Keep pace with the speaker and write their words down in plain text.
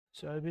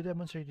So I'll be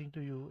demonstrating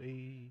to you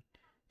a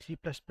C++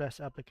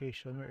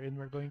 application wherein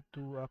we're going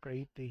to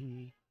create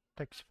a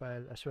text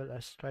file as well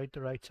as try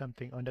to write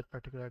something on that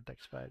particular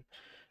text file.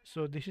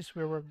 So this is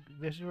where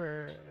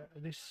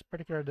this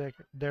particular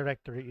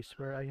directory is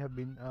where I have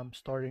been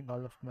storing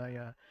all of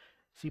my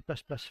C++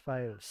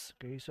 files.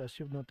 Okay, so as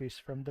you've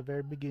noticed from the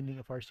very beginning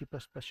of our C++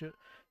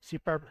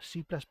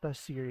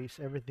 series,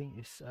 everything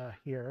is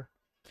here.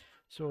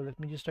 So let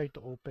me just try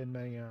to open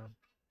my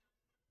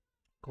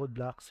code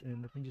blocks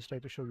and let me just try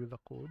to show you the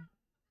code.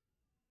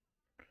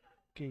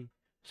 Okay,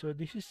 so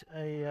this is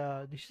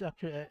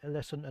actually a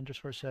lesson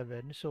underscore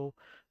 7. So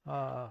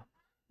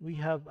we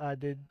have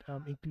added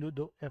include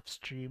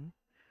ofstream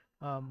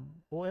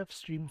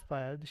ofstream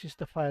file. This is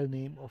the file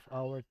name of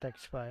our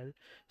text file.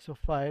 So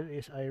file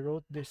is I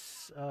wrote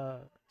this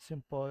file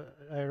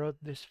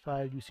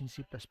using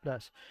C++.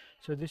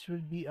 So this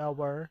will be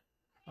our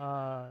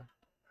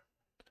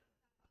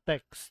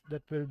text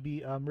that will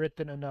be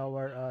written on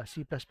our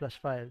C++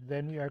 file.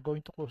 Then we are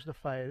going to close the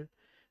file.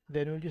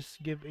 Then we'll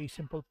just give a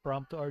simple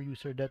prompt to our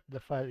user that the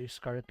file is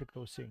currently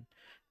closing.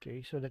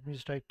 Okay, so let me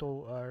just try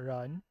to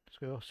run.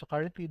 So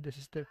currently this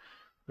is the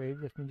wait.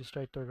 Let me just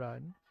try to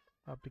run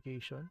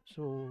application.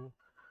 So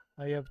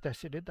I have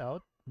tested it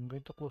out. I'm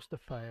going to close the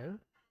file.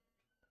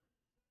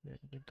 Then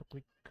I'm going to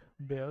click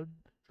build.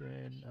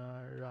 Then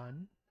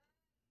run.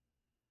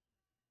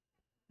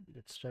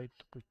 Let's try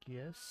to click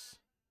yes.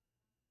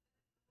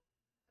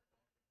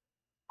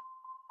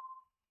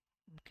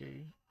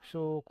 Okay,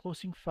 so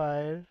closing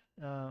file,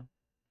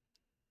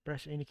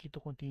 press any key to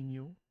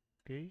continue.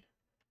 Okay,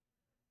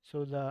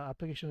 so the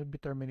application will be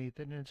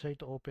terminated and try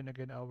to open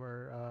again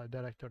our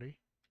directory.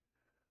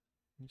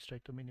 Let's try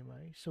to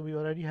minimize. So we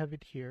already have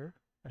it here,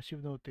 as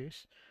you've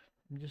noticed.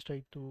 Let me just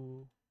try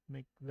to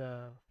make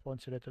the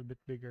fonts a little bit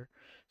bigger.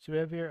 So we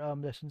have here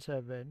lesson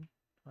 7,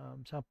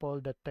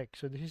 sample.txt.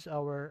 So this is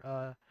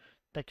our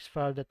text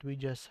file that we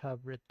just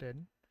have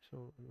written.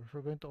 So if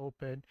we're going to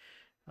open,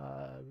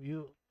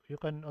 you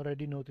can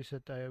already notice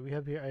that we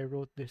have here I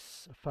wrote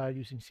this file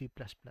using C++.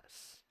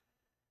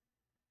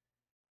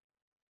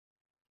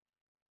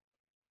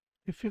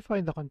 If you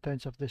find the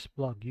contents of this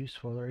blog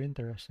useful or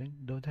interesting,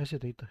 don't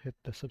hesitate to hit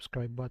the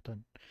subscribe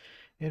button.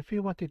 And if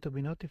you wanted to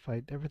be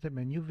notified every time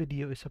a new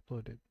video is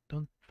uploaded,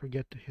 don't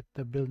forget to hit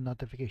the bell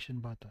notification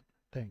button.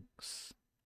 Thanks.